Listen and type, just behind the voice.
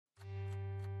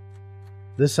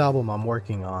This album I'm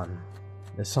working on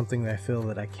is something that I feel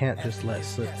that I can't just let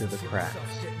slip through the cracks.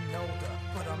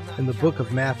 In the book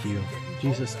of Matthew,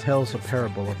 Jesus tells a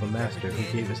parable of a master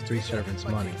who gave his 3 servants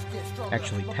money.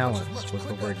 Actually, talents was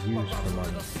the word used for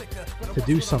money, to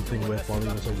do something with while he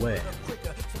was away.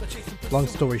 Long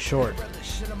story short,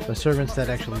 the servants that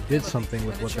actually did something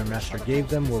with what their master gave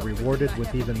them were rewarded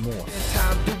with even more.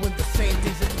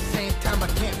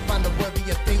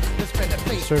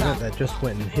 The servant that just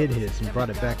went and hid his and brought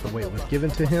it back the way it was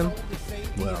given to him,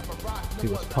 well, he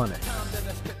was punished.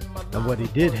 And what he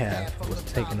did have was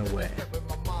taken away.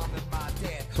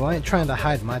 So I ain't trying to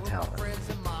hide my talent.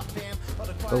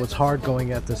 Though it's hard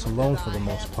going at this alone for the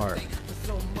most part.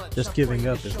 Just giving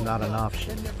up is not an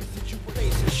option.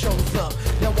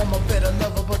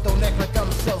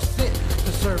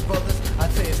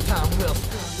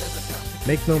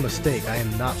 Make no mistake, I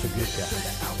am not the good guy.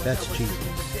 That's Jesus.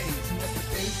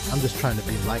 I'm just trying to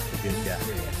be like the good guy.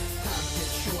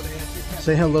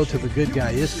 Say hello to the good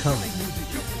guy is coming.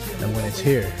 And when it's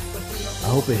here, I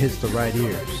hope it hits the right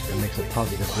ears and makes a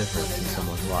positive difference in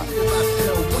someone's life.